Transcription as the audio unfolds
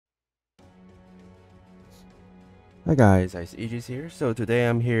Hi guys, it's Aegis here. So today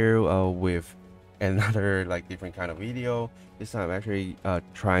I'm here with another different kind of video. This time I'm actually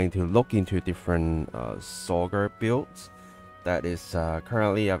trying to look into different Zorga builds that is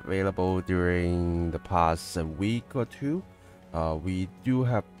currently available during the past week or two. We do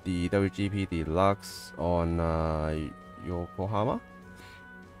have the WGP Deluxe on Yokohama.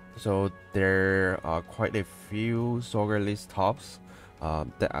 So there are quite a few Zorga list tops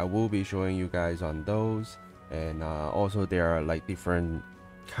that I will be showing you guys on those. And also there are different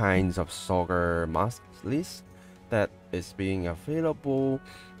kinds of Zorga Masques lists that is being available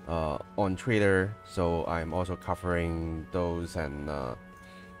on Twitter. So I'm also covering those and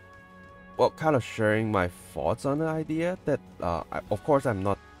kind of sharing my thoughts on the idea that of course I'm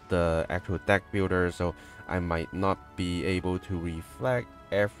not the actual deck builder, so I might not be able to reflect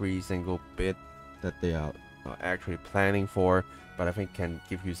every single bit that they are actually planning for, but I think can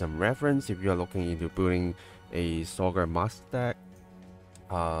give you some reference if you are looking into building a Zorga Masques deck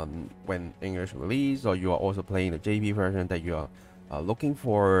when English release, or you are also playing the JP version that you are looking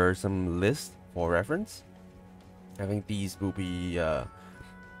for some list for reference. I think these will be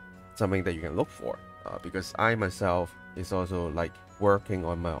something that you can look for because I myself is also working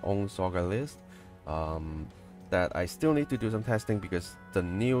on my own Zorga list that I still need to do some testing because the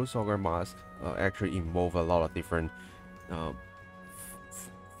new Zorga Masques actually involve a lot of different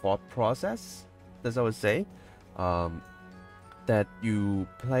thought process, as I would say, that you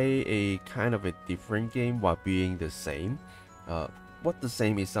play a kind of a different game while being the same. What the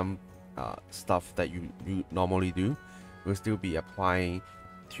same is some stuff that you normally do will still be applying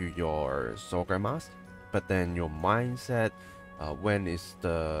to your Zorga Masques, but then your mindset, when is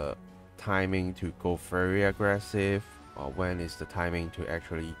the timing to go very aggressive, when is the timing to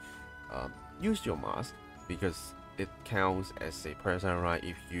actually use your mask, because it counts as a personal right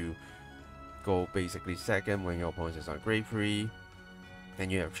if you go basically second when your opponent is on grade 3,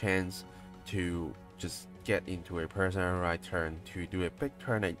 and you have chance to just get into a personal right turn to do a big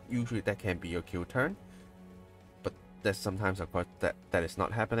turn, and usually that can be your kill turn. That sometimes, of course, that is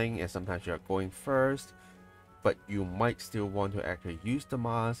not happening, and sometimes you are going first, but you might still want to actually use the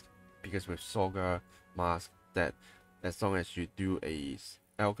mask, because with Zorga Masques, that as long as you do a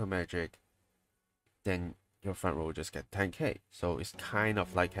alchemy magic, then your front row will just get 10k. So it's kind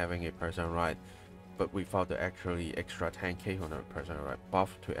of like having a personal right, but without the actually extra 10k on a personal right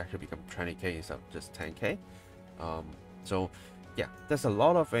buff to actually become 20k instead of just 10k. So yeah, there's a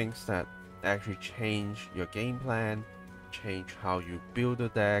lot of things that actually change your game plan, change how you build a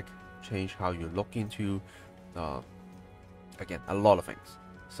deck, change how you look into again, a lot of things.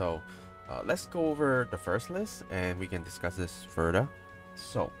 So let's go over the first list and we can discuss this further.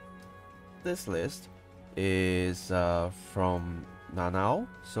 So this list is from Nanao.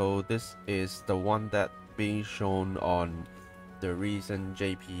 So this is the one that being shown on the recent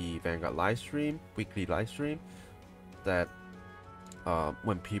JP Vanguard live stream, weekly live stream, that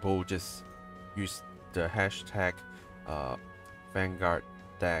when people just use the hashtag Vanguard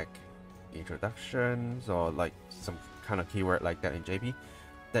deck introductions or some kind of keyword like that in JP,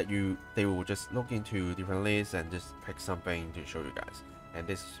 that they will just look into different lists and just pick something to show you guys. And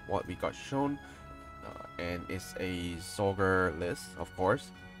this is what we got shown, and it's a Zorga list, of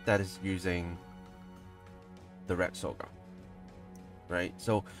course, that is using the red Zorga, right?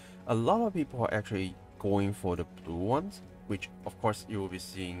 So a lot of people are actually going for the blue ones, which of course you will be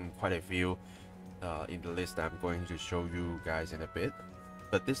seeing quite a few in the list that I'm going to show you guys in a bit.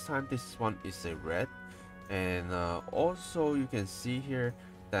 But this time this one is a red, and also you can see here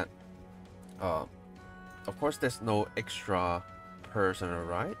that of course there's no extra personal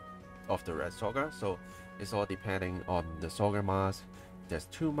right of the red Zorga, so it's all depending on the Zorga mask. There's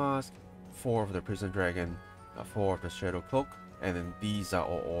 2 masks, 4 of the prison dragon, 4 of the shadow cloak, and then these are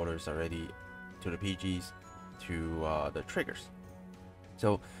all orders already to the PGs, to the triggers.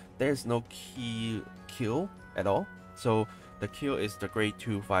 So there's no key kill at all. So the kill is the grade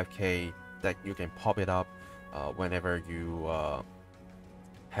 2 5k that you can pop it up whenever you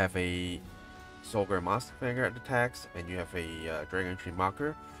have a Zorga Masques Vanguard attacks and you have a Dragon Tree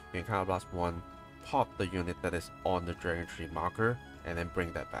marker. You can counter blast 1, pop the unit that is on the Dragon Tree marker, and then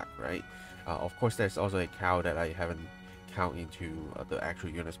bring that back, right? Of course, there's also a cow that I haven't count into the actual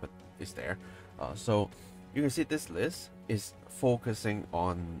units, but it's there. So you can see this list is focusing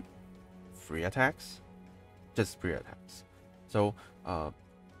on free attacks, just free attacks. So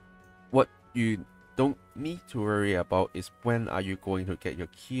what you don't need to worry about is when are you going to get your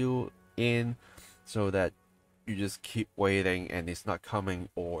kill in, so that you just keep waiting and it's not coming,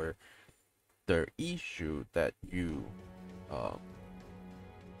 or the issue that you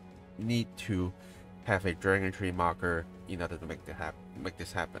need to have a Dragon Tree marker in order to make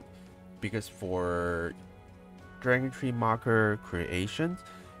this happen. Because for Dragon Tree marker creation,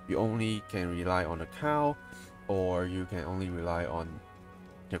 you only can rely on a cow, or you can only rely on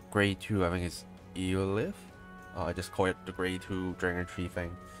the grade 2, I think it's Eolith. I just call it the grade 2 Dragon Tree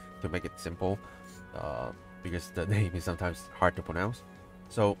thing to make it simple, because the name is sometimes hard to pronounce.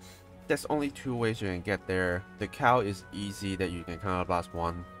 So there's only 2 ways you can get there. The cow is easy, that you can Counter Blast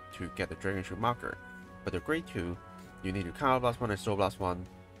 1 to get the Dragon Tree marker, but the grade 2, you need to Counter Blast 1 and Soul Blast 1,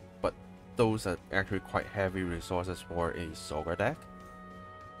 but those are actually quite heavy resources for a Zorga deck.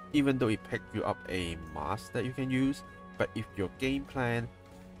 Even though it picked you up a mask that you can use, but if your game plan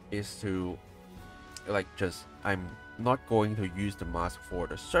is to like just I'm not going to use the mask for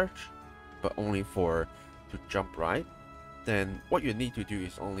the search, but only for to jump right, then what you need to do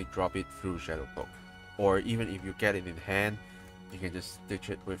is only drop it through Shadow Cloak. Or even if you get it in hand, you can just stitch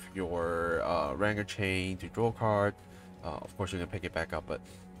it with your Ranger Chain to draw a card. Of course you can pick it back up, but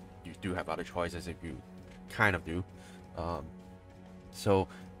you do have other choices if you kind of do. So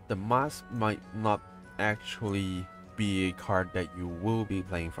the mask might not actually be a card that you will be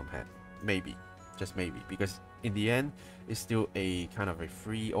playing from hand. Maybe, just maybe, because in the end it's still a kind of a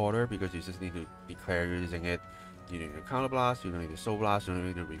free order, because you just need to declare you're using it. You don't need to Counter Blast, you don't need to Soul Blast, you don't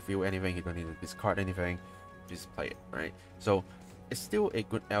need to reveal anything, you don't need to discard anything, just play it, right? So it's still a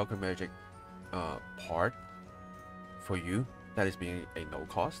good Alchemagic part for you that is being a no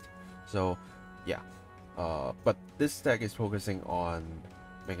cost. So yeah, but this deck is focusing on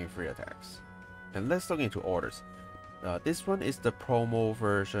making free attacks. And let's look into orders. This one is the promo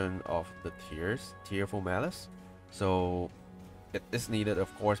version of the Tearful Malice. So it is needed,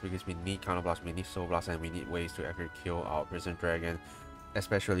 of course, because we need Counter Blast, we need Soul Blast, and we need ways to actually kill our Prison Dragon,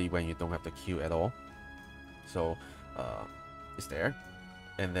 especially when you don't have the Q at all. So it's there.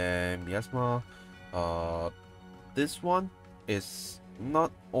 And then Miasma, this one is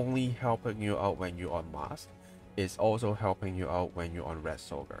not only helping you out when you're on Mask, it's also helping you out when you're on Red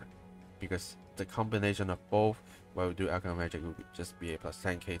Soldier, because the combination of both, where we do Alchemagic, will just be a plus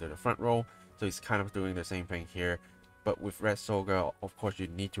 10k to the front row. So it's kind of doing the same thing here, but with Red Soldier, of course, you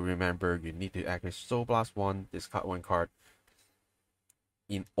need to remember you need to actually Soul Blast 1, discard 1 card,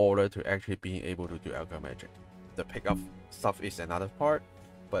 in order to actually be able to do Alchemagic. The pickup stuff is another part,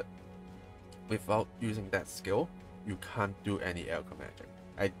 but without using that skill, you can't do any Alchemagic.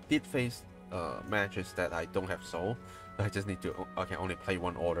 I did face matches that I don't have Soul, I just need to, I can only play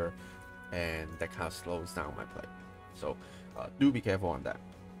 1 order, and that kind of slows down my play. So do be careful on that.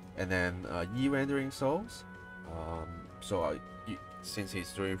 And then Rendering Souls. Since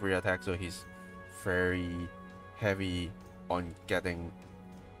he's doing free attack, so he's very heavy on getting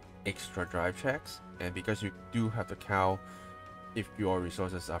extra drive checks. And because you do have the cow, if your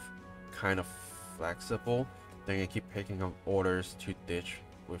resources are kind of flexible, then you keep picking up orders to ditch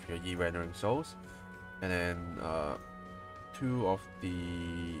with your Rendering Souls. And then 2 of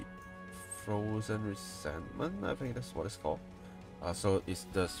the Frozen Resentment, I think that's what it's called. So it's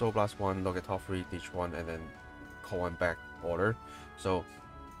the Soul Blast 1, look at top 3, ditch 1, and then call 1 back order. So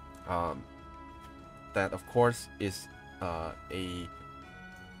that of course is a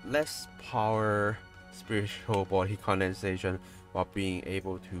less power spiritual body condensation, while being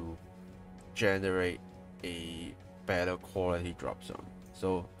able to generate a better quality drop zone.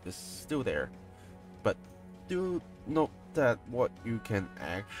 So it's still there, but do note that what you can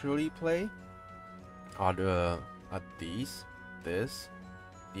actually play are these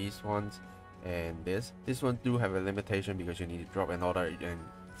ones and this. This one do have a limitation because you need to drop an order, and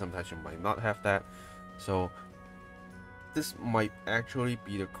sometimes you might not have that. So this might actually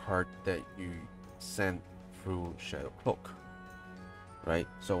be the card that you send through Shadow Cloak, right?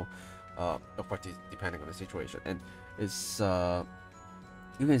 So of course depending on the situation, and it's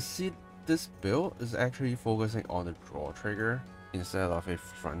you can see this build is actually focusing on the draw trigger instead of a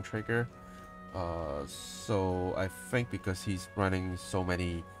front trigger. So I think because he's running so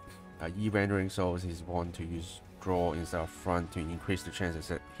many rendering souls, he's want to use draw instead of front to increase the chances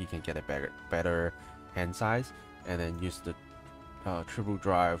that he can get a better hand size, and then use the triple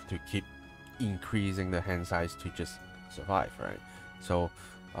drive to keep increasing the hand size to just survive, right? So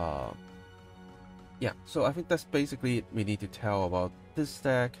yeah, so I think that's basically it we need to tell about this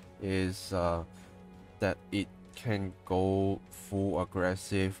deck, is that it can go full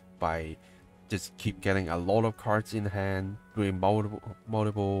aggressive by just keep getting a lot of cards in hand, doing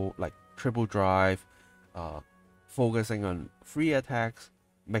multiple like triple drive, focusing on free attacks,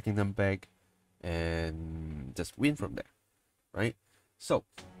 making them big, and just win from there, right? So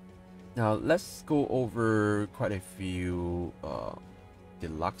now let's go over quite a few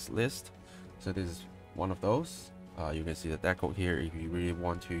deluxe list. So this is one of those. You can see the deck code here. If you really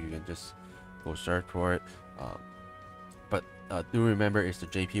want to, you can just go search for it. But do remember it's the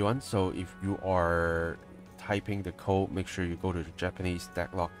JP one. So if you are typing the code, make sure you go to the Japanese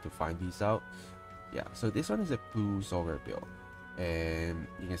deck log to find these out. Yeah, so this one is a blue Zorga build, and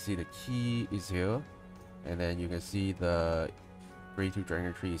you can see the key is here, and then you can see the grade 2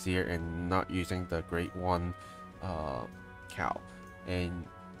 dragon tree is here, and not using the grade 1 cow. And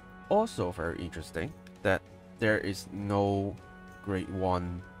also very interesting that there is no grade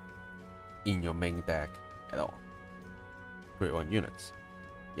 1 in your main deck at all. Grade 1 units.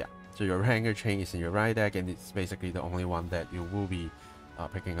 Yeah, so your Ranger chain is in your right deck, and it's basically the only one that you will be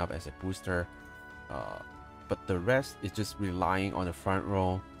picking up as a booster. But the rest is just relying on the front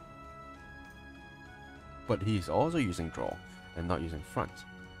row. But he's also using draw and not using front.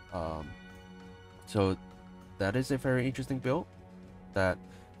 So that is a very interesting build, that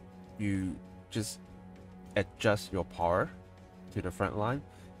you just adjust your power to the front line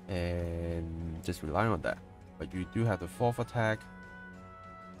and just rely on that. But you do have the 4th attack,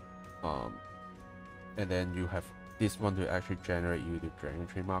 and then you have this one to actually generate you the dragon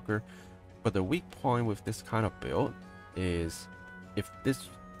tree marker. But the weak point with this kind of build is if this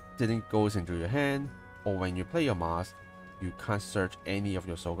didn't goes into your hand, or when you play your mask, you can't search any of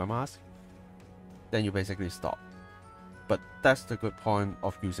your Zorga Masques, then you basically stop. But that's the good point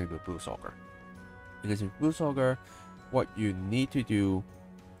of using the blue Zorga. Because in blue Zorga, what you need to do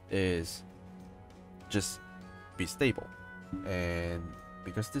is just be stable. And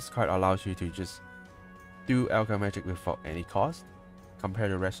because this card allows you to just do alchemy magic without any cost,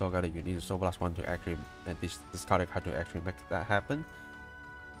 compared to red Zorga that you need a Soul Blast 1 to actually, and discard a card to actually make that happen,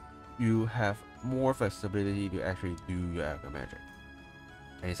 you have more flexibility to actually do your alchemy magic,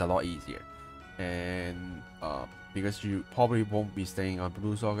 and it's a lot easier. And because you probably won't be staying on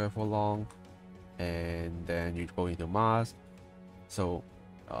blue Zorga for long, and then you go into mask, so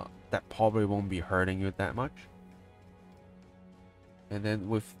that probably won't be hurting you that much. And then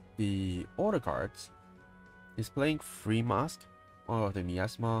with the order cards, he's playing 3 mask, one of the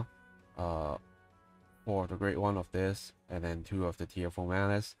miasma, for the grade 1 of this, and then 2 of the tier 4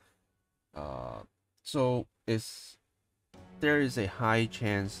 malice. So there is a high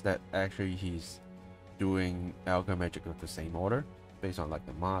chance that actually he's doing alchemy magic with the same order, based on like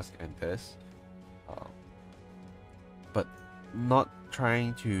the mask and this, but not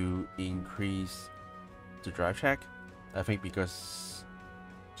trying to increase the drive check. I think because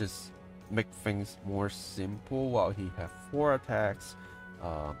just make things more simple. While he have 4 attacks,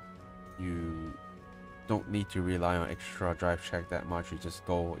 you don't need to rely on extra drive check that much. You just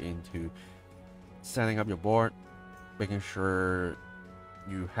go into setting up your board, making sure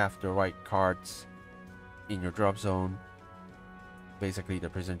you have the right cards in your drop zone, basically the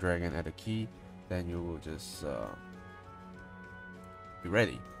prison dragon at the key, then you will just be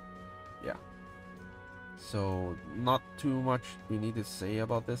ready. Yeah, so not too much we need to say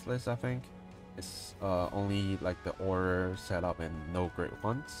about this list. I think it's only like the order setup and no great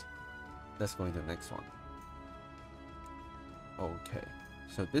ones. Let's go into the next one. Okay,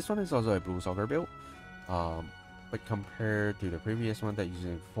 so this one is also a blue Zorga build, but compared to the previous one that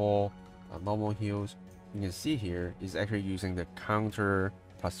using 4 normal heals, you can see here is actually using the counter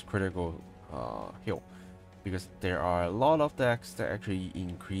plus critical heal, because there are a lot of decks that are actually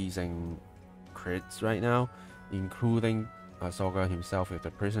increasing crits right now, including Zorga himself with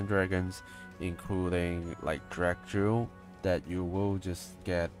the prison dragons, including like Drag Jewel, that you will just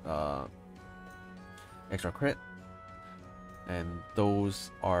get extra crit. And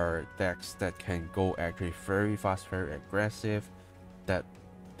those are decks that can go actually very fast, very aggressive, that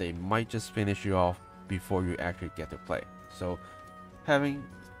they might just finish you off before you actually get to play. So having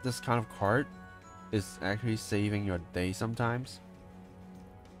this kind of card is actually saving your day sometimes,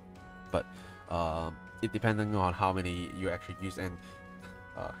 but it depending on how many you actually use. And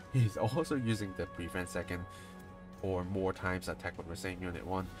he's also using the prevent second or more times attack with the same unit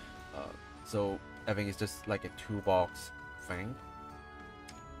 1, so I think it's just like a toolbox thing,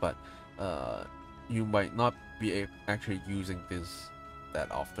 but you might not be actually using this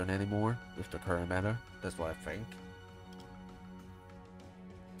that often anymore with the current meta. That's what I think.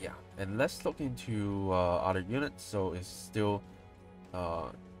 Yeah, and let's look into other units. So it's still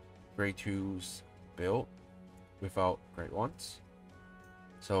grade 2's build without grade 1's.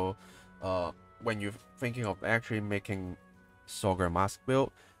 So when you're thinking of actually making Zorga Mask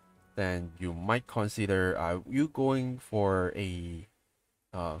build, then you might consider you going for a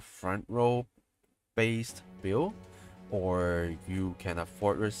front row based build, or you can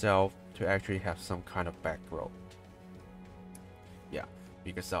afford yourself to actually have some kind of back row. Yeah,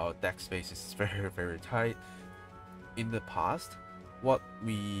 because our deck space is very tight. In the past, what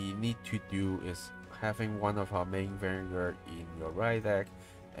we need to do is having one of our main Vanguard in your right deck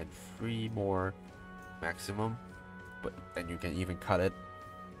and 3 more maximum, but then you can even cut it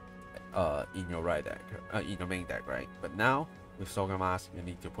in your right deck, in your main deck, right? But now with Zorga Masques, you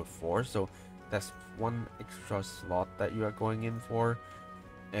need to put 4, so that's 1 extra slot that you are going in for.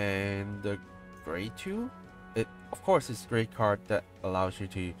 And the grade 2, it of course is a great card that allows you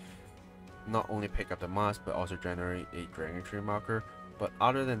to not only pick up the mask but also generate a Dragon Tree marker. But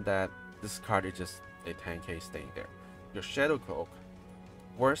other than that, this card is just a 10k staying there. Your Shadow Cloak,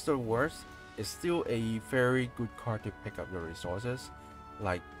 worst or worst, is still a very good card to pick up your resources.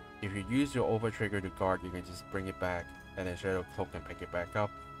 Like if you use your over trigger to guard, you can just bring it back and then Shadow Cloak can pick it back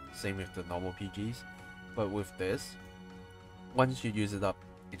up. Same with the normal PGs. But with this, once you use it up,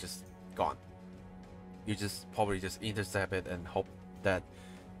 it's just gone. You just probably just intercept it and hope that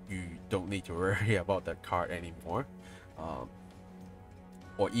you don't need to worry about that card anymore,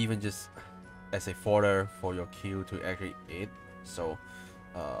 or even just as a fodder for your queue to actually eat. So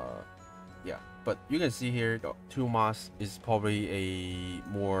yeah, but you can see here the 2 masks is probably a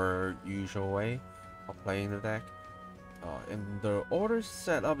more usual way of playing the deck, and the order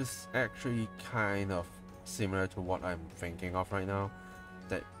setup is actually kind of similar to what I'm thinking of right now.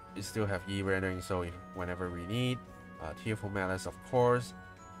 That it still have E rendering, so if whenever we need Tearful Malice, of course,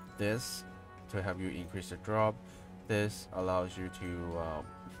 this to have you increase the drop, this allows you to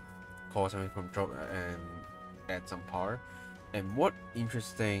call something from drop and add some power. And what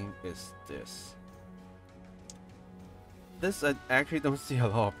interesting is this I actually don't see a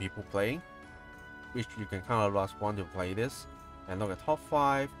lot of people playing, which you can kind of last one to play this and look at top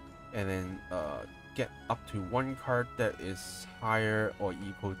 5 and then get up to 1 card that is higher or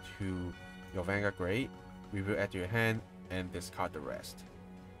equal to your Vanguard grade. We will add to your hand and discard the rest.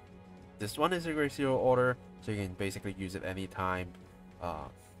 This one is a grade 0 order, so you can basically use it anytime,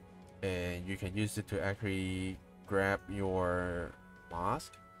 and you can use it to actually grab your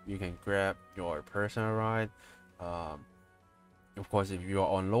mask, you can grab your personal ride. Of course, if you are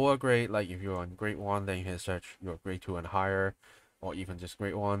on lower grade, like if you're on grade 1, then you can search your grade 2 and higher, or even just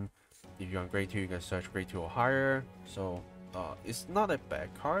grade 1. If you're on grade 2, you can search grade 2 or higher. So it's not a bad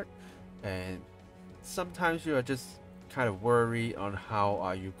card, and sometimes you are just kind of worried on how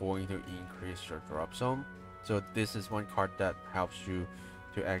are you going to increase your drop zone. So this is one card that helps you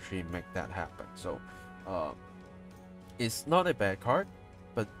to actually make that happen. So it's not a bad card,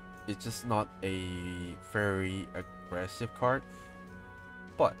 but it's just not a very aggressive card.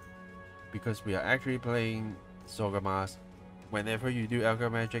 But because we are actually playing Zorga Masques, whenever you do Alchemy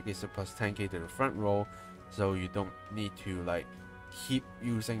Magic, it's a plus 10k to the front row, so you don't need to like keep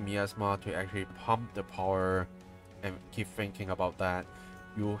using Miasma to actually pump the power and keep thinking about that.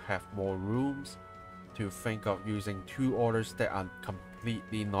 You have more rooms to think of using 2 orders that are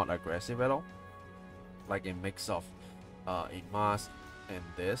completely not aggressive at all, like a mix of a mask and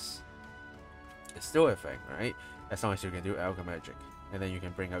this. It's still a thing, right? As long as you can do Alchemy Magic, and then you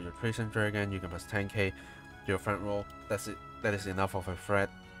can bring out your Prison Dragon, you can plus 10k to your front row. That's it. That is enough of a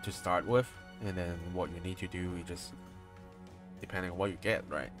threat to start with, and then what you need to do, you just depending on what you get,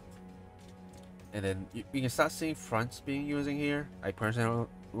 right? And then you can start seeing fronts being using here. I personally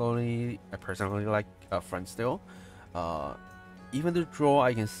like front still. Even the draw,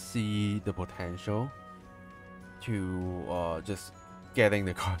 I can see the potential to just getting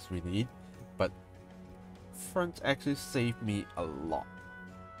the cards we need, but front actually saved me a lot,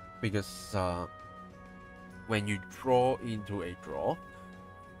 because when you draw into a draw,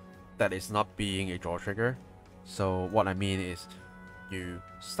 that is not being a draw trigger. So what I mean is, you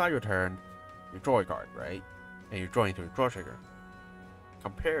start your turn, you draw a card, right? And you draw into a draw trigger.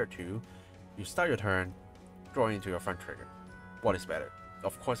 Compared to, you start your turn, draw into your front trigger. What is better?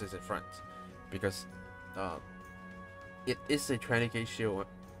 Of course it's a front, because it is a 20k shield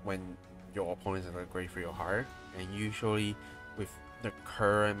when your opponent is at grade 3 or higher, and usually with the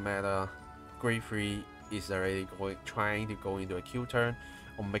current meta, grade 3 is already trying to go into a Q turn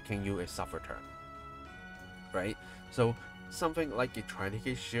or making you a suffer turn, right? So something like a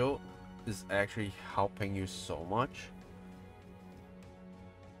 20k shield is actually helping you so much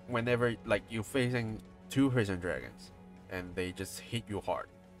whenever like you're facing 2 Prison Dragons and they just hit you hard.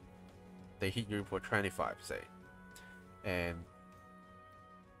 They hit you for 25, say, and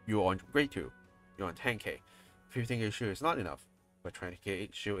you're on grade 2, you're on 10k. 15k shield is not enough, but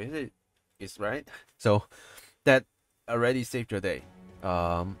 20k shield is right. So that already saved your day.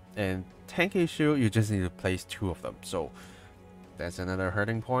 And 10k shield, you just need to place 2 of them, so that's another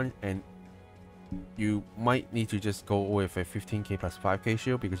hurting point. And you might need to just go with a 15k plus 5k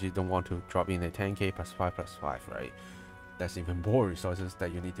shield because you don't want to drop in a 10k plus 5 plus 5, right? That's even more resources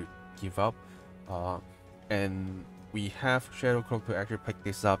that you need to give up. And we have Shadow Cloak to actually pick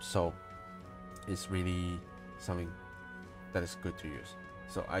this up, so it's really something that is good to use.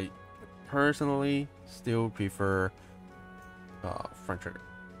 So I personally still prefer front trigger.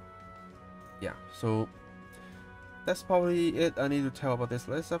 Yeah, so that's probably it I need to tell about this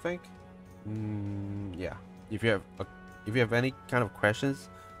list, I think. Yeah, if you have any kind of questions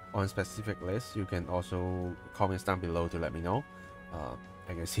on specific lists, you can also comment down below to let me know.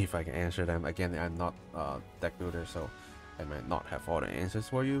 I can see if I can answer them. Again, I'm not deck builder, so I might not have all the answers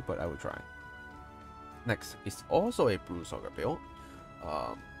for you, but I will try. Next is also a blue Zorga build,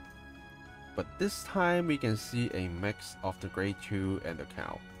 but this time we can see a mix of the grade 2 and the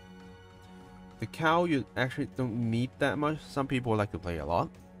cow. The cow you actually don't need that much. Some people like to play a lot,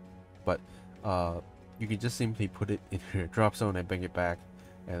 but you can just simply put it in your drop zone and bring it back,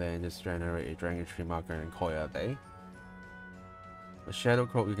 and then just generate a Dragon Tree marker and call it a day. The Shadow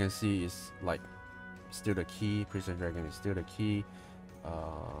Cloak you can see is like still the key. Prison Dragon is still the key.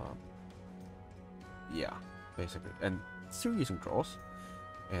 Yeah, basically, and still using draws,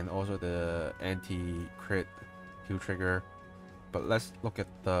 and also the anti-crit heal trigger. But let's look at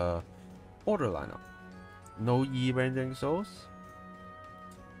the order lineup. No E ranging souls,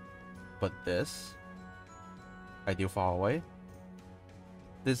 but this ideal far away.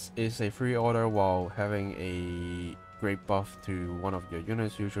 This is a free order while having a great buff to one of your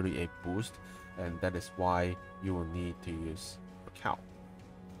units, usually a boost, and that is why you will need to use a cow.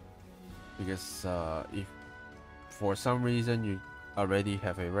 Because if for some reason you already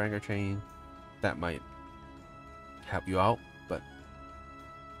have a Ranger chain, that might help you out, but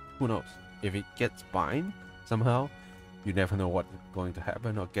who knows? If it gets bind somehow, you never know what's going to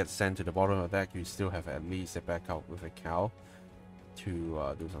happen, or get sent to the bottom of the deck. You still have at least a backup with a cow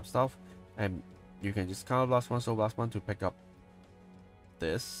to do some stuff, and you can just counter blast 1, so blast 1 to pick up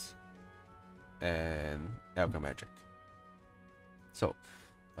this and Alchemy Magic. So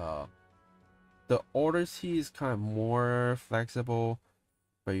the orders here is kind of more flexible,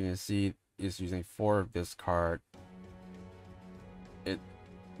 but you can see it's using 4 of this card. It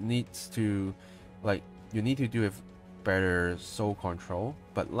needs to, like, you need to do it better soul control,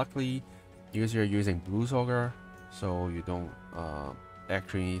 but luckily because you're using blue Zorga, so you don't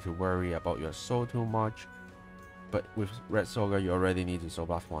actually need to worry about your soul too much. But with red Zorga, you already need to soul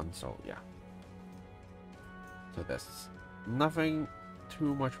blast 1, so yeah. So that's nothing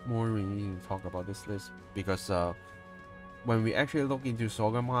too much more we need to talk about this list, because when we actually look into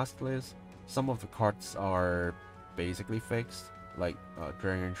Zorga Masques list, some of the cards are basically fixed, like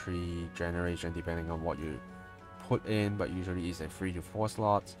Dragon Tree generation depending on what you put in, but usually it's a 3 to 4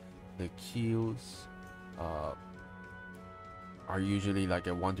 slots. The kills are usually like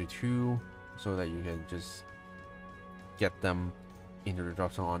a 1 to 2, so that you can just get them into the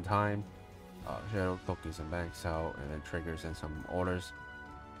drop zone on time. Shadow Cloak is a max out, and then triggers and some orders.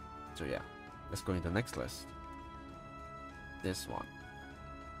 So yeah, let's go into the next list. This one.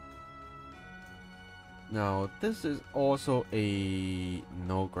 Now this is also a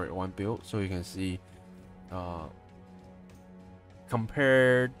no grade 1 build, so you can see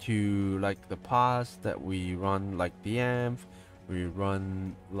compared to like the past that we run, like the Amph, we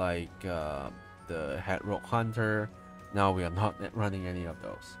run like the Headrock Hunter. Now we are not running any of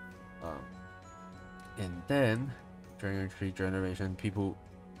those. And then Dragon Tree generation, people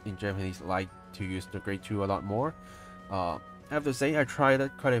in Japanese like to use the grade 2 a lot more. I have to say I tried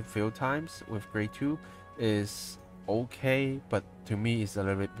it quite a few times with grade 2. Is okay, but to me it's a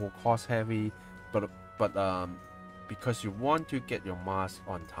little bit more cost heavy, but because you want to get your mask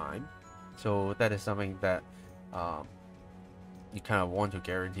on time, so that is something that you kind of want to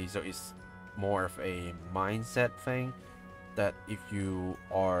guarantee. So it's more of a mindset thing, that if you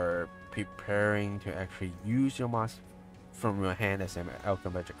are preparing to actually use your mask from your hand as an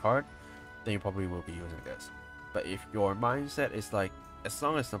Alchemy Magic card, then you probably will be using this. But if your mindset is like, as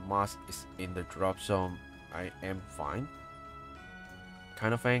long as the mask is in the drop zone, I am fine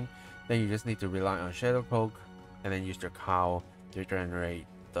kind of thing, then you just need to rely on Shadow Cloak and then use your cow to generate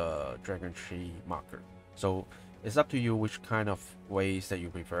the Dragon Tree marker. So it's up to you which kind of ways that you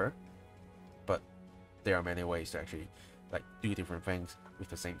prefer, but there are many ways to actually like do different things with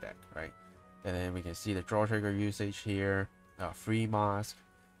the same deck, right? And then we can see the draw trigger usage here, free mask.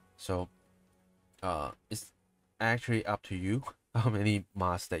 So it's actually up to you how many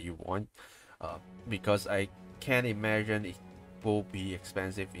masks that you want, because I can't imagine it will be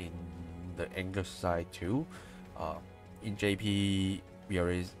expensive in the English side too. In JP we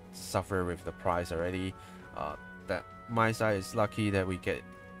already suffer with the price already. That my side is lucky that we get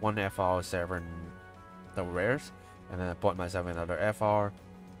one FR 7 the rares, and then I bought myself another FR.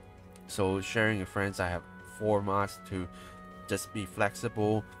 So sharing with friends, I have 4 masks to just be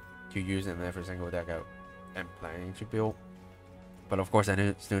flexible to use in every single deck I am planning to build. But of course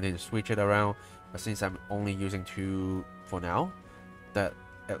I still need to switch it around, but since I'm only using 2 for now, that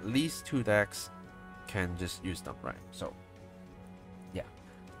at least 2 decks can just use them, right? So yeah.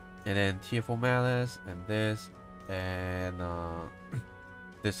 And then tier 4 Malice, and this, and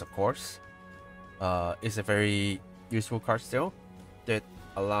this of course is a very useful card still that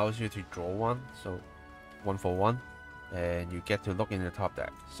allows you to draw one, so 1 for 1, and you get to look in the top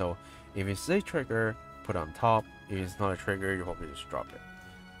deck. So if it's a trigger, put on top. If it's not a trigger, you probably just drop it.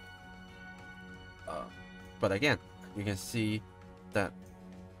 But again, you can see that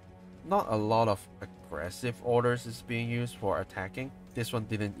not a lot of aggressive orders is being used for attacking. This one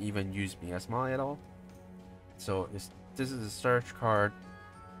didn't even use Miasma at all. So this is a search card.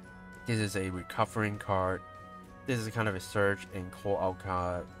 This is a recovering card. This is kind of a search and call out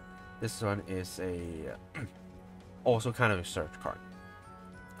card. This one is a also kind of a search card,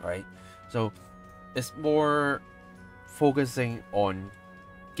 right? So it's more focusing on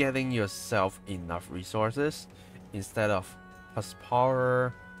getting yourself enough resources instead of plus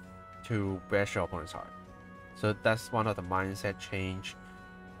power to bash your opponent's heart. So that's one of the mindset change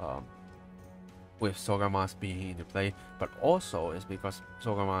with Zorga Masques being into play, but also it's because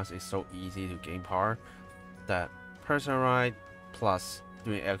Zorga Masques is so easy to gain power that personal right plus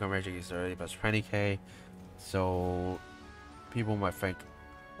doing alchemy magic is already plus 20k. So people might think,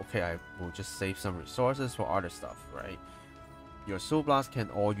 okay, I will just save some resources for other stuff, right? Your Soul Blast can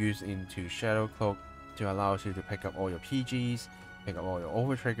all use into Shadow Cloak to allow you to pick up all your PGs, pick up all your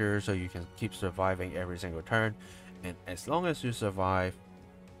over triggers, so you can keep surviving every single turn. And as long as you survive,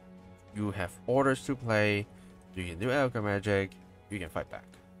 you have orders to play, you can do alchemy magic, you can fight back.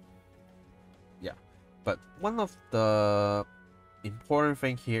 Yeah, but one of the important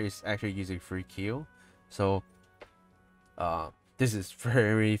thing here is actually using free kill. So this is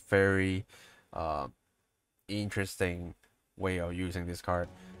very interesting way of using this card,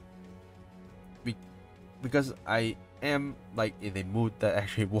 because I am like in a mood that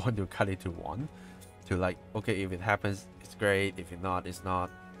actually want to cut it to 1, to like, okay, if it happens it's great, if it not, it's not,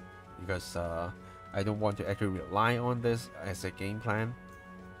 because I don't want to actually rely on this as a game plan.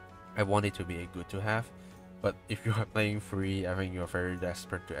 I want it to be a good to have. But if you are playing free, I think you're very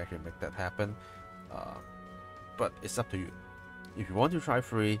desperate to actually make that happen. But it's up to you. If you want to try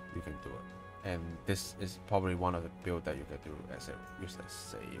free, you can do it. And this is probably one of the builds that you can do as use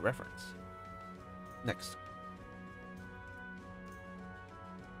as a reference. Next.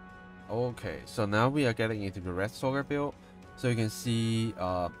 Okay, so now we are getting into the Red Zorga build. So you can see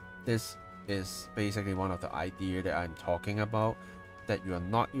this is basically one of the ideas that I'm talking about, that you are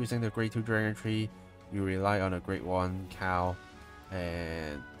not using the grade 2 Dragon Tree, you rely on a grade 1 cow,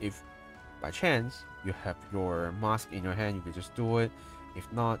 and if by chance you have your mask in your hand, you can just do it.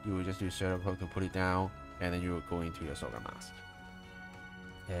 If not, you will just do Shadow Cloak to put it down, and then you will go into your Zorga Mask.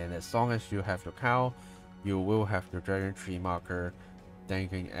 And as long as you have your cow, you will have your Dragon Tree marker, then you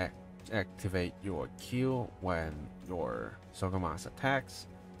can activate your Q when your Zorga Mask attacks.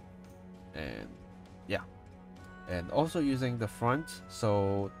 And yeah, and also using the front,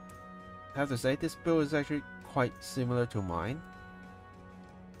 so I have to say this build is actually quite similar to mine,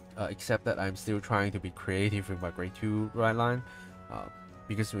 except that I'm still trying to be creative with my grade 2 right line,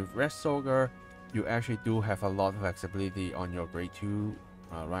 because with Red Zorga you actually do have a lot of flexibility on your grade 2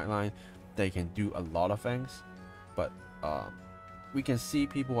 right line. They can do a lot of things, but we can see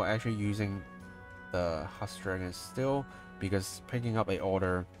people are actually using the Husk Dragon still, because picking up a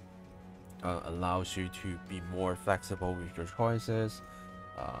order allows you to be more flexible with your choices.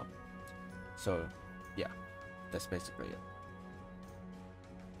 So yeah, that's basically it.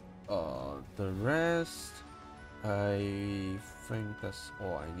 The rest, I think that's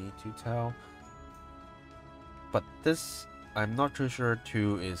all I need to tell. But this, I'm not too sure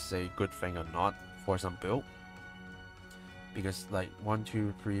too is a good thing or not for some build, because like 1,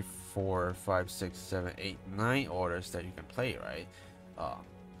 2, 3, 4, 5, 6, 7, 8, 9 orders that you can play, right?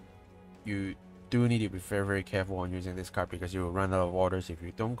 You do need to be very careful on using this card, because you will run out of orders if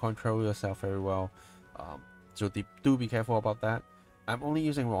you don't control yourself very well. So do be careful about that. I'm only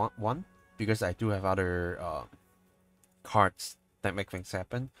using one because I do have other cards that make things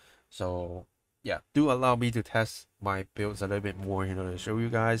happen. So yeah, do allow me to test my builds a little bit more in order to show you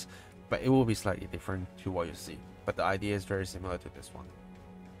guys, but it will be slightly different to what you see. But the idea is very similar to this one.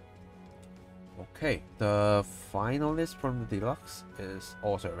 Okay, the final list from the deluxe is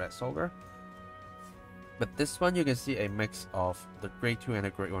also a red Zorga. But this one you can see a mix of the grade 2 and the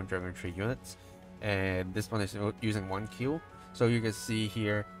grade 1 Dragon Tree units. And this one is using 1 kill. So you can see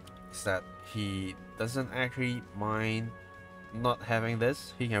here is that he doesn't actually mind not having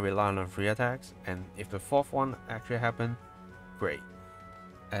this. He can rely on 3 attacks. And if the 4th one actually happened, great.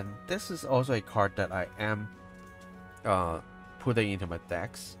 And this is also a card that I am putting into my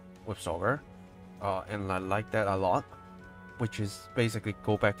decks with Zorga. And I like that a lot, which is basically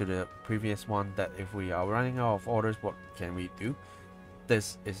go back to the previous one, that if we are running out of orders, what can we do?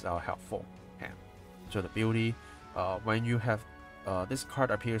 This is our helpful hand. So the beauty, when you have this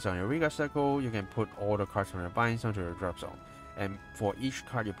card appears on your Riga circle, you can put all the cards from your binding zone to your drop zone, and for each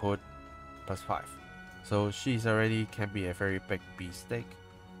card you put +5. So she's already can be a very big beefsteak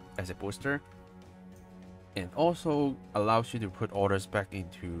as a booster. And also allows you to put orders back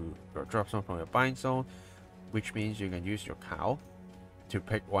into your drop zone from your bind zone, which means you can use your cow to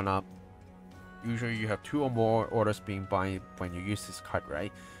pick one up. Usually you have 2 or more orders being bind when you use this card,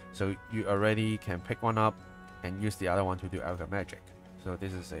 right? So you already can pick one up and use the other one to do alchemy magic. So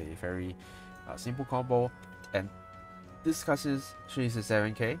this is a very simple combo, and this card is she's a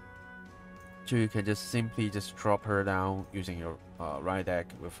 7k, so you can just simply just drop her down using your right deck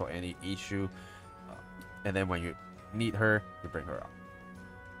without any issue. And then when you need her, you bring her up.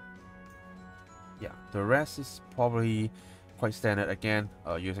 Yeah, the rest is probably quite standard again.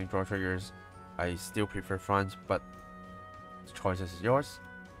 Using draw triggers, I still prefer fronts, but the choice is yours.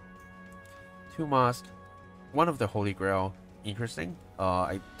 2 masks, one of the Holy Grail, interesting.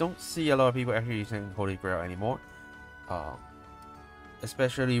 I don't see a lot of people actually using Holy Grail anymore.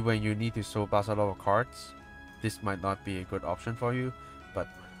 Especially when you need to soul blast a lot of cards. This might not be a good option for you, but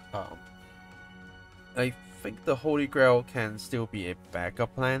I think the Holy Grail can still be a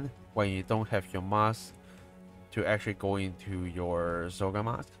backup plan when you don't have your mask to actually go into your Zorga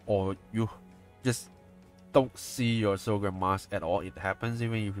mask, or you just don't see your Zorga mask at all. It happens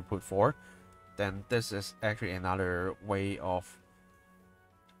even if you put 4. Then this is actually another way of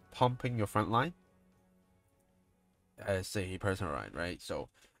pumping your front line as a personal line, right? So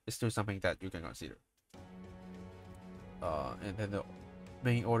it's still something that you can consider. And then the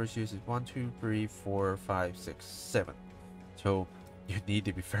main orders used is 1, 2, 3, 4, 5, 6, 7. So you need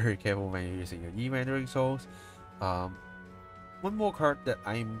to be very careful when you're using your E-Rendering Souls. One more card that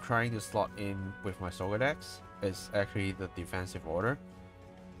I'm trying to slot in with my Zorga decks is actually the defensive order.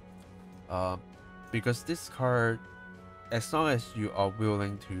 Because this card, as long as you are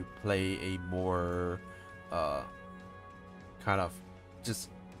willing to play a more kind of just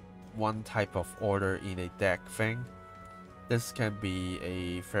one type of order in a deck thing, this can be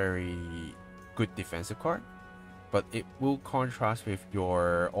a very good defensive card, but it will contrast with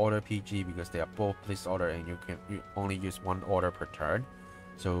your order PG because they are both list order and you only use 1 order per turn.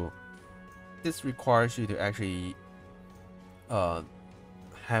 So this requires you to actually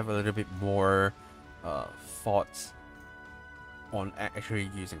have a little bit more thoughts on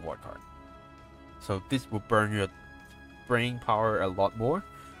actually using what card. So this will burn your brain power a lot more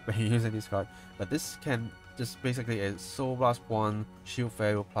when you're using this card, but this can just basically a soul blast 1 shield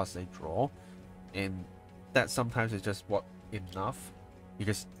value plus a draw, and that sometimes is just what enough,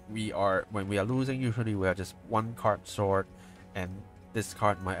 because when we are losing, usually we are just 1 card short, and this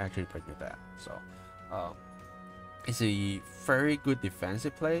card might actually bring you that. So it's a very good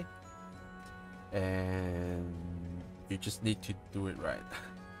defensive play, and you just need to do it right.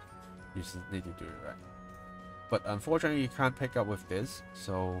 You just need to do it right. But unfortunately, you can't pick up with this,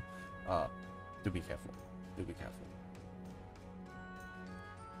 so do be careful. Do be careful.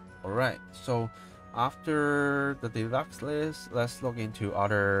 Alright, so after the deluxe list, let's look into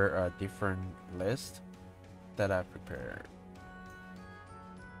other different lists that I prepared.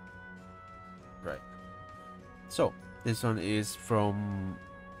 Right. So this one is from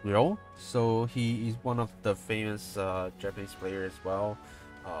Ryo. So he is one of the famous Japanese players as well.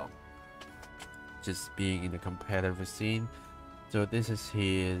 Just being in the competitive scene. So this is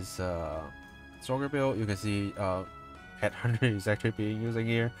his Zorga build. You can see Headhunter is actually being used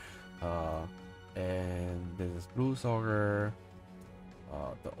here. And this is Blue Zorga.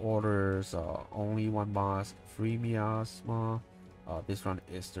 The orders are only 1 mask, 3 miasma. This one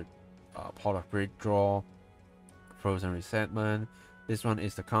is the Pot of Great Draw, Frozen Resentment. This one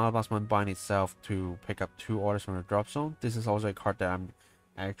is the counterblast 1 bind itself to pick up 2 orders from the drop zone. This is also a card that I'm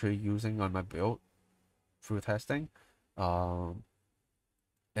actually using on my build through testing. And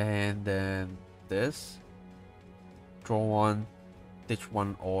then this, draw 1, ditch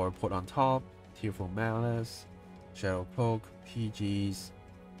 1 or put on top, Tearful Malice, Shadow Cloak, PGs.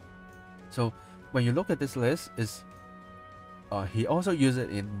 So when you look at this list, is he also used it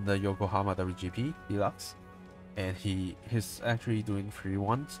in the Yokohama WGP Deluxe, and he's actually doing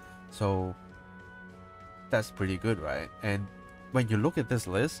 3-1s, so that's pretty good, right? And when you look at this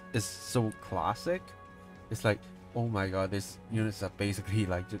list, it's so classic. It's like, oh my god, these units are basically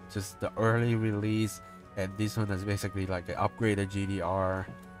like just the early release, and this one is basically like an upgraded GDR,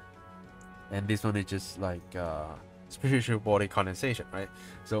 and this one is just like spiritual body condensation, right?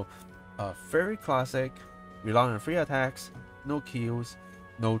 So very classic, rely on free attacks, no kills,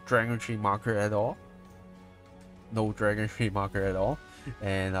 no dragon tree marker at all,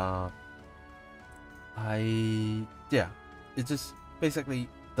 and it's just basically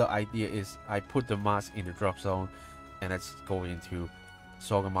the idea is I put the mask in the drop zone, and let's go into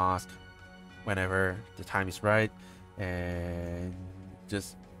Zorga Masques whenever the time is right, and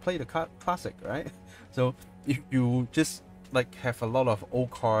just play the classic, right? So if you just like have a lot of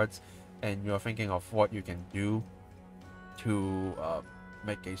old cards and you're thinking of what you can do to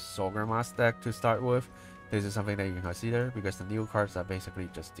make a Zorga Masques deck to start with, this is something that you can consider, because the new cards are basically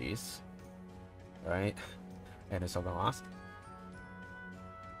just these, right? And the Zorga Masques.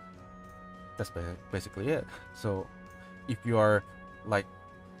 That's basically it. So if you are like,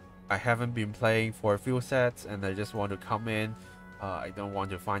 I haven't been playing for a few sets and I just want to come in, I don't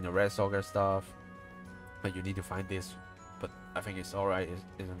want to find the red Zorga stuff, but you need to find this, but I think it's alright, it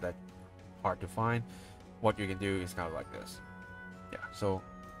isn't that hard to find. What you can do is kind of like this. Yeah, so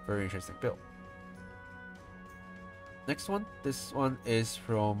very interesting build. Next one, this one is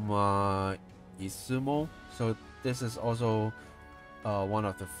from Izumo. So this is also one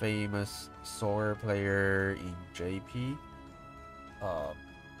of the famous Zorga player in JP.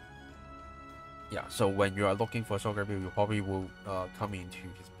 Yeah, so when you are looking for Zorga build, you probably will come into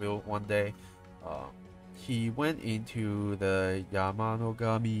his build one day. He went into the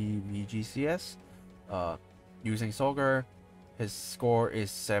Yamanogami VGCS using Zorga. His score is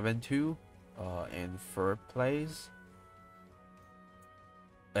 7-2 in third place.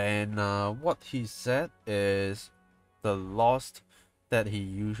 And what he said is the loss that he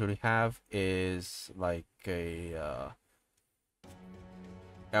usually have is like a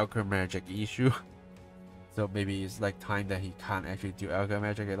alchemy magic issue. So maybe it's like time that he can't actually do alchemy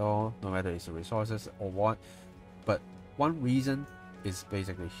magic at all, no matter it's the resources or what. But one reason is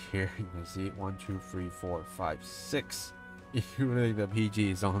basically here. You can see 1, 2, 3, 4, 5, 6. Including the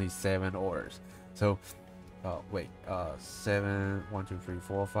PG is only 7 orders. So wait, 7, 1, 2, 3,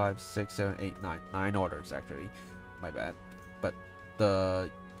 4, 5, 6, 7, 8, 9. 9 orders actually. My bad. But the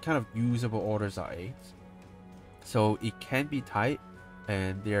kind of usable orders are 8. So it can be tight,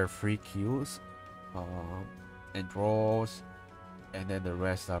 and there are 3 kills and draws, and then the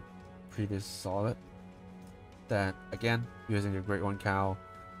rest are pretty solid. That again, using the Great One Cow,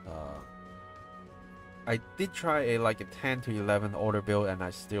 I did try a 10 to 11 order build, and I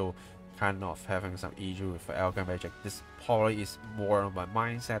still kind of having some issue with alchemy magic. This probably is more on my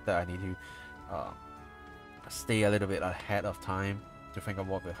mindset that I need to stay a little bit ahead of time to think of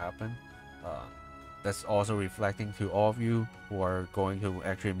what will happen. That's also reflecting to all of you who are going to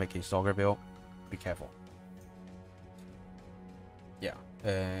actually make a Zorga build. Be careful. Yeah,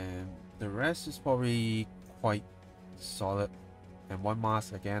 and the rest is probably quite solid. And one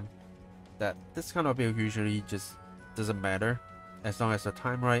mask again, that this kind of build usually just doesn't matter. As long as the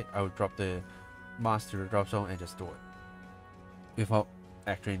time right, I will drop the mask to the drop zone and just do it without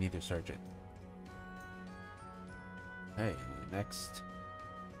actually need to search it. Hey, next.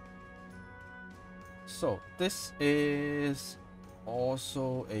 So this is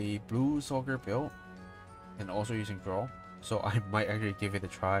also a blue Zorga build, and also using draw, so I might actually give it a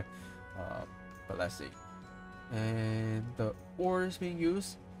try, but let's see. And the orders being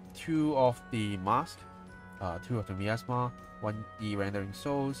used: 2 of the mask, 2 of the miasma, 1 rendering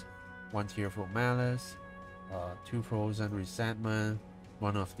souls, 1 tearful malice, 2 frozen resentment,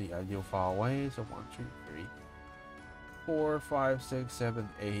 1 of the ideal far away. So 1, 2, 3, 4, 5, 6, 7,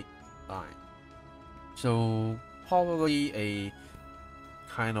 8, 9. So probably a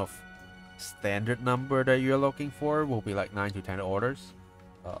kind of standard number that you're looking for will be like 9 to 10 orders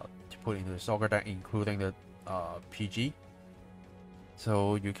to put into the Zorga deck, including the PG.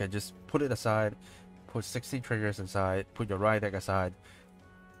 So you can just put it aside, put 16 triggers aside, put your right deck aside,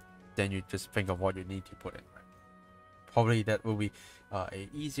 then you just think of what you need to put in. Probably that will be a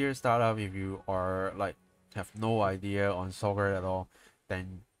easier startup. If you are like have no idea on Zorga at all,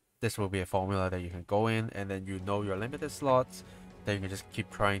 then this will be a formula that you can go in, and then you know your limited slots, then you can just keep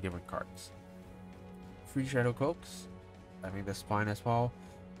trying different cards. 3 Shadow Cloaks, I think that's fine as well.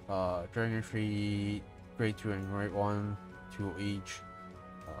 Dragon Tree, Grade 2 and Grade 1, 2 each.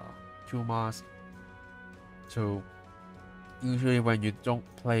 2 Mask, So usually when you don't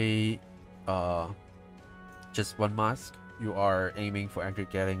play just one mask, you are aiming for actually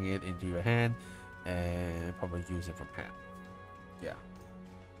getting it into your hand and probably use it from hand. Yeah,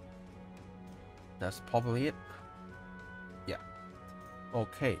 that's probably it. Yeah.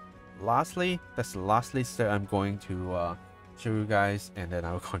 Okay, lastly, that's the last list that I'm going to show you guys, and then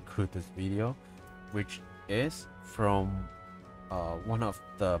I'll conclude this video, which is from one of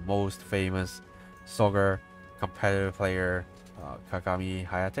the most famous Zorga competitive player, Kagami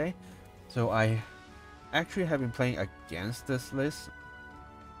Hayate. So I actually have been playing against this list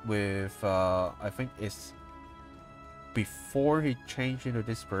with I think it's before he changed into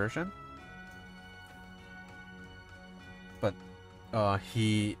this version, but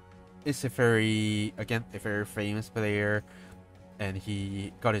he is a very famous player, and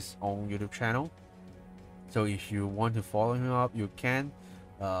he got his own YouTube channel. So if you want to follow him up, you can.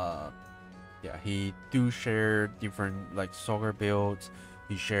 Yeah, he do share different like Zorga builds.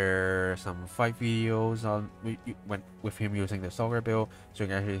 He shares some fight videos on with him using the Zorga build, so you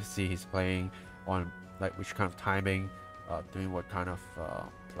can actually see he's playing on like which kind of timing, doing what kind of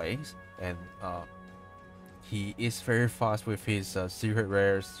plays, and he is very fast with his secret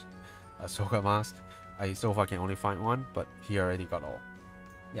rares, Zorga Masques. I so far can only find one, but he already got all.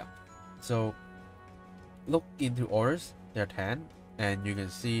 Yeah, so look into orders. There are 10, and you can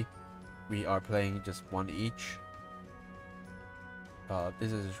see we are playing just one each.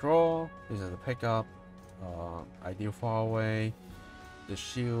 This is a draw, this is a pickup, ideal far away, the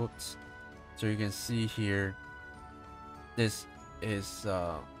shields. So you can see here, this is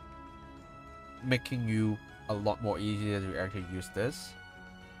making you a lot more easier to actually use this,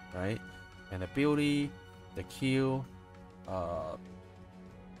 right? And the ability, the kill,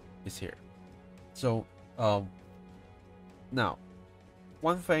 is here. So now,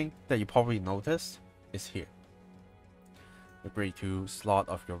 one thing that you probably noticed is here. The grade 2 slot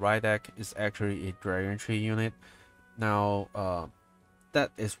of your right deck is actually a Dragon Tree unit. Now, that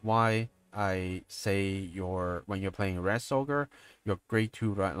is why I say when you're playing Red Soldier, your grade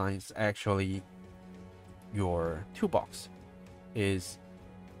 2 right line is actually your toolbox. Is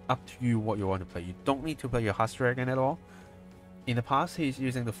up to you what you want to play. You don't need to play your Husk Dragon at all. In the past, he's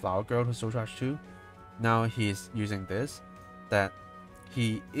using the Flower Girl to Soul Charge 2. Now he's using this, that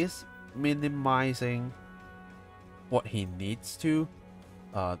he is minimizing what he needs to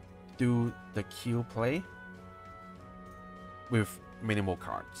do the Q play with minimal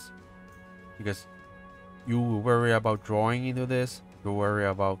cards, because you will worry about drawing into this, you worry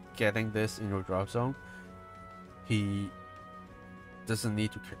about getting this in your drop zone. He doesn't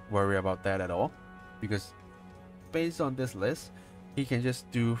need to worry about that at all, because based on this list, he can just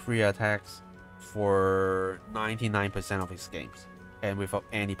do 3 attacks for 99% of his games and without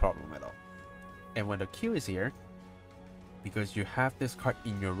any problem at all. And when the Q is here, because you have this card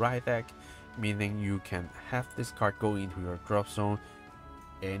in your right deck, meaning you can have this card go into your drop zone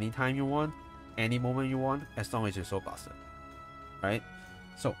anytime you want, any moment you want, as long as you Soul Blast it, right?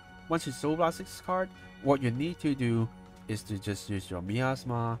 So once you Soul Blast this card, what you need to do is to just use your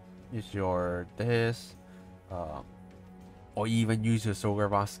Miasma, use your this, or even use your Zorga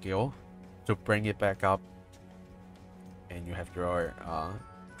Masques skill to bring it back up, and you have your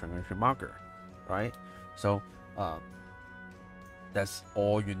Dragon marker, right? So that's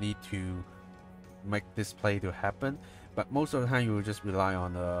all you need to make this play to happen. But most of the time you will just rely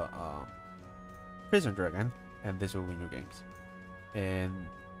on the Prison Dragon, and this will win your games. And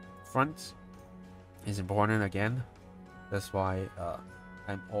front is important again. That's why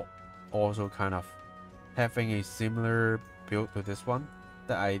I'm also kind of having a similar build to this one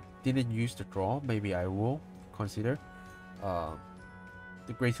that I didn't use to draw. Maybe I will consider.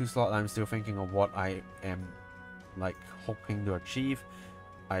 The grade 2 slot, I'm still thinking of what I am like hoping to achieve.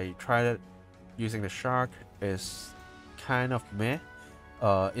 I tried it using the shark, is kind of meh.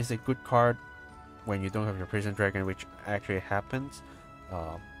 It's a good card when you don't have your Prison Dragon, which actually happens.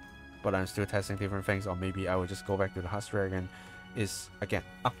 But I'm still testing different things, or maybe I will just go back to the Husk Dragon. Is again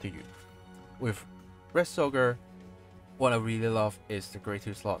up to you. With Red Soldier, what I really love is the grade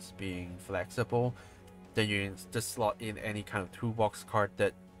 2 slots being flexible. Then you can just slot in any kind of toolbox card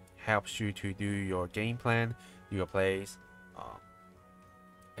that helps you to do your game plan, do your plays,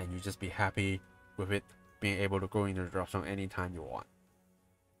 and you just be happy with it being able to go into the drop zone anytime you want.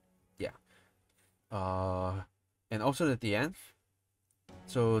 Yeah. And also the DN.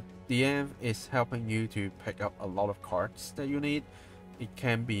 So DN is helping you to pick up a lot of cards that you need. It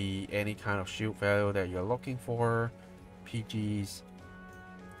can be any kind of shield value that you're looking for, PGs.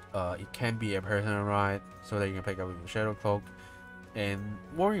 It can be a personal ride so that you can pick up your Shadow Cloak, and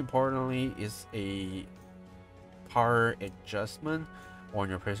more importantly is a power adjustment on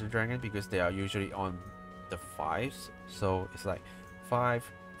your Prison Dragon because they are usually on the 5s. So it's like 5,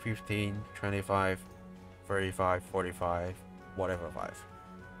 15, 25, 35, 45, whatever 5.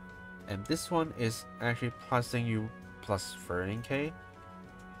 And this one is actually plusing you plus 13k.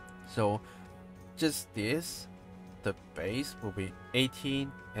 So just this, the base will be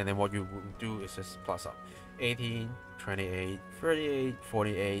 18, and then what you will do is just plus up 18, 28, 38,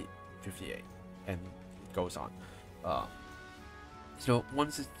 48, 58, and it goes on. So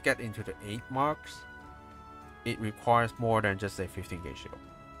once it get into the 8 marks, it requires more than just a 15k shield,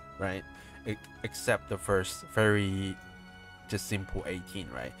 right? Except the first very just simple 18,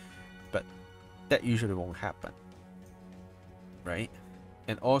 right? But that usually won't happen, right?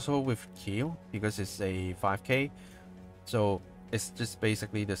 And also with Kill, because it's a 5k, so it's just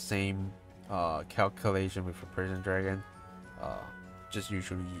basically the same calculation with a Prison Dragon, just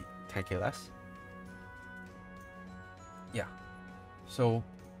usually 10k less. Yeah, so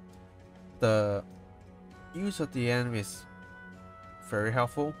the use of the end is very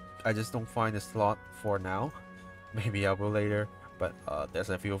helpful. I just don't find the slot for now. Maybe I will later, but there's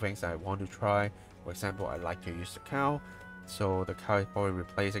a few things I want to try. For example, I like to use the cow, so the cow is probably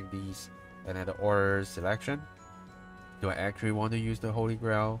replacing these. And then the order selection, do I actually want to use the Holy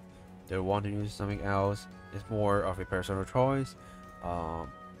Grail? Do I want to use something else? It's more of a personal choice.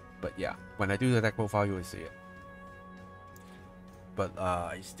 But yeah, when I do the deck profile, you will see it. But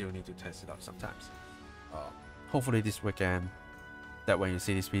I still need to test it out sometimes. Hopefully this weekend, that when you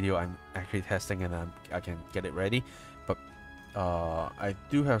see this video, I'm actually testing and I can get it ready. But I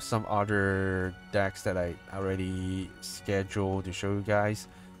do have some other decks that I already scheduled to show you guys,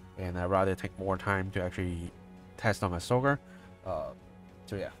 and I'd rather take more time to actually test on my Zorga.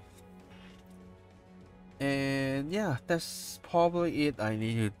 So yeah. And yeah, that's probably it. I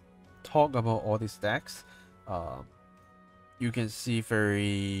need to talk about all these decks. You can see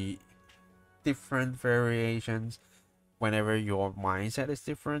very different variations whenever your mindset is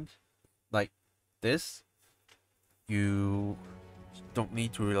different. Like this, you don't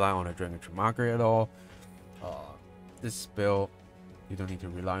need to rely on a Dragon Tree marker at all. This build, you don't need to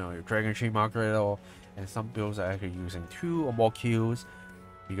rely on your Dragon Tree marker at all. And some builds are actually using 2 or more kills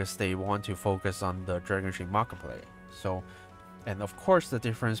because they want to focus on the Dragon Tree marker play. So, and of course the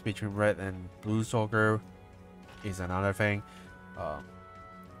difference between red and blue Zorga is another thing.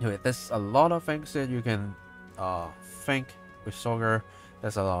 There's a lot of things that you can think with Zorga.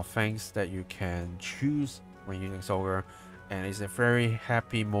 There's a lot of things that you can choose when using Zorga, and it's a very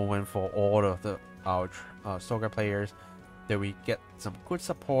happy moment for all of our Zorga players that we get some good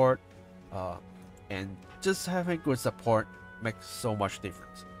support, and just having good support makes so much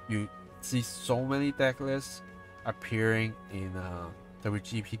difference. You see so many deck lists appearing in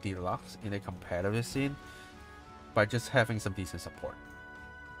WGP Deluxe in the competitive scene by just having some decent support.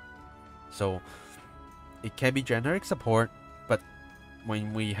 So it can be generic support, but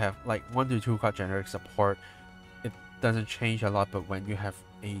when we have like 1 to 2 card generic support, it doesn't change a lot. But when you have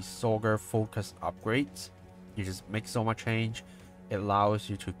a Zorga focused upgrades, you just make so much change. It allows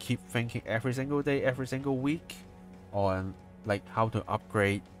you to keep thinking every single day, every single week on like how to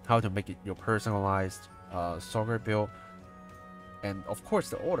upgrade, how to make it your personalized Zorga build. And of course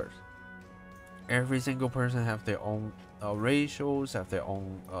the orders. Every single person have their own ratios, have their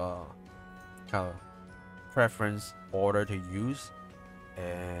own kind of preference order to use,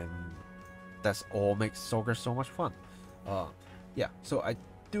 and that's all makes Zorga so much fun. Yeah, so I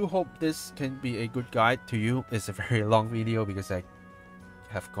do hope this can be a good guide to you. It's a very long video because I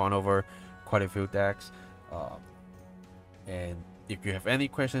have gone over quite a few decks, and if you have any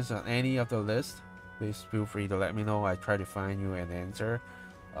questions on any of the list, please feel free to let me know. I try to find you an answer.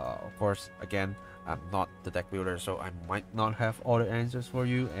 Of course, again, I'm not the deck builder, so I might not have all the answers for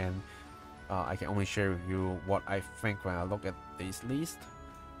you, and I can only share with you what I think when I look at this list.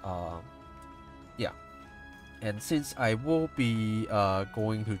 Yeah, and since I will be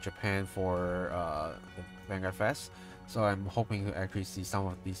going to Japan for the Vanguard Fest, so I'm hoping to actually see some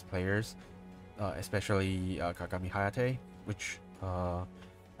of these players, especially Kagami Hayate, which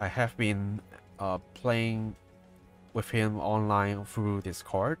I have been playing with him online through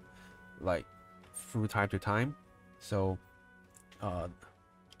Discord, like through time to time. So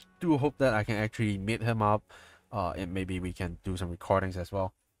do hope that I can actually meet him up, and maybe we can do some recordings as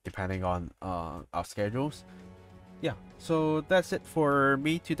well, depending on our schedules. Yeah, so that's it for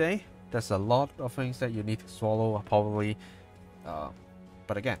me today. There's a lot of things that you need to swallow probably,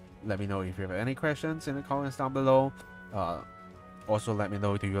 but again, let me know if you have any questions in the comments down below. Also let me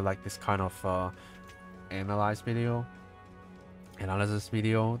know, do you like this kind of analysis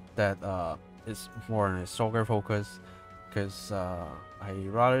video that is more on a Zorga focus, because I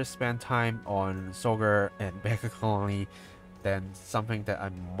rather spend time on Zorga and Mega Colony than something that I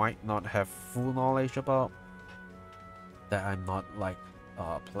might not have full knowledge about, that I'm not like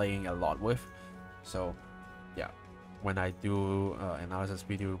playing a lot with. So yeah, when I do analysis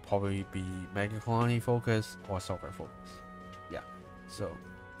video, probably be Mega Colony focus or Zorga focus. Yeah, so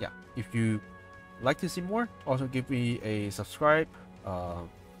yeah, if you like to see more, also give me a subscribe,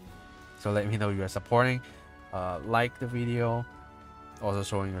 so let me know you are supporting, like the video, also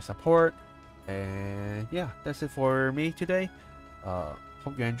showing your support. And yeah, that's it for me today.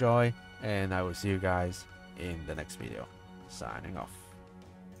 Hope you enjoy, and I will see you guys in the next video. Signing off.